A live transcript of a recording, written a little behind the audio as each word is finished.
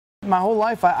My whole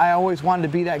life, I always wanted to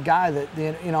be that guy that,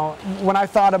 you know, when I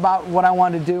thought about what I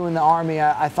wanted to do in the Army,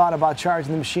 I thought about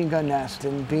charging the machine gun nest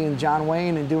and being John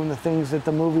Wayne and doing the things that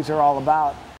the movies are all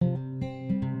about.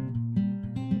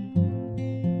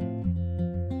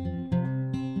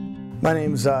 My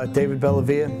name's David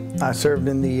Bellavia. I served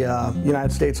in the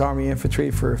United States Army Infantry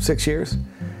for 6 years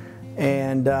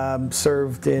and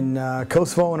served in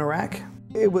Kosovo and Iraq.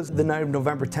 It was the night of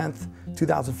November 10th,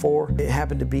 2004. It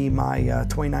happened to be my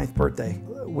 29th birthday.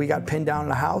 We got pinned down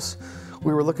in a house.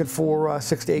 We were looking for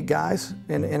 6 to 8 guys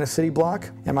in a city block,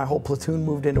 and my whole platoon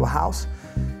moved into a house,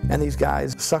 and these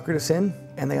guys suckered us in,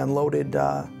 and they unloaded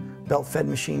belt-fed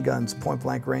machine guns,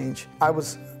 point-blank range. I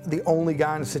was the only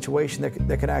guy in a situation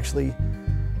that could actually,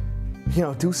 you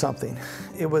know, do something.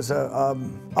 It was a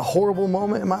horrible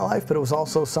moment in my life, but it was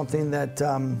also something that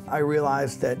I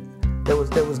realized that there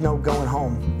was no going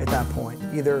home at that point.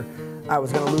 Either I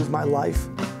was going to lose my life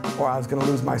or I was going to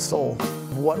lose my soul.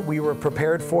 What we were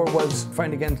prepared for was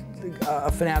fighting against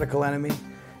a fanatical enemy,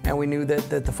 and we knew that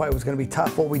the fight was going to be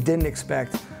tough. What we didn't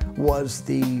expect was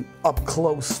the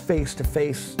up-close,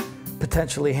 face-to-face,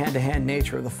 potentially hand-to-hand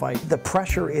nature of the fight. The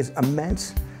pressure is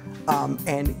immense,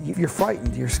 and you're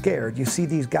frightened, you're scared. You see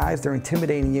these guys, they're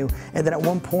intimidating you, and then at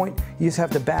one point, you just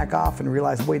have to back off and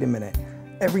realize, wait a minute,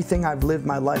 everything I've lived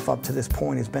my life up to this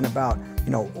point has been about, you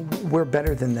know, we're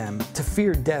better than them. To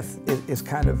fear death is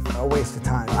kind of a waste of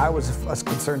time. I was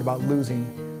concerned about losing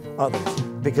others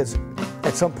because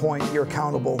at some point you're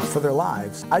accountable for their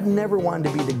lives. I'd never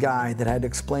wanted to be the guy that had to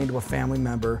explain to a family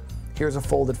member, here's a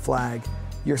folded flag,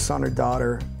 your son or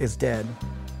daughter is dead,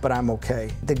 but I'm okay.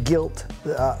 The guilt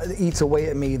eats away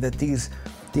at me that these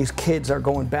kids are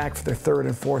going back for their third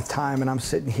and fourth time, and I'm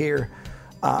sitting here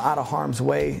out of harm's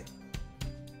way.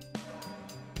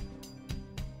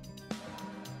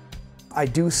 I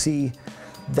do see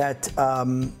that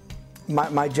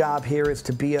my job here is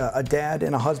to be a dad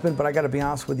and a husband, but I got to be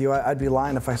honest with you, I'd be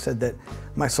lying if I said that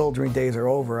my soldiering days are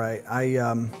over.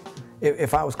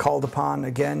 If I was called upon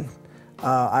again,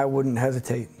 I wouldn't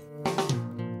hesitate.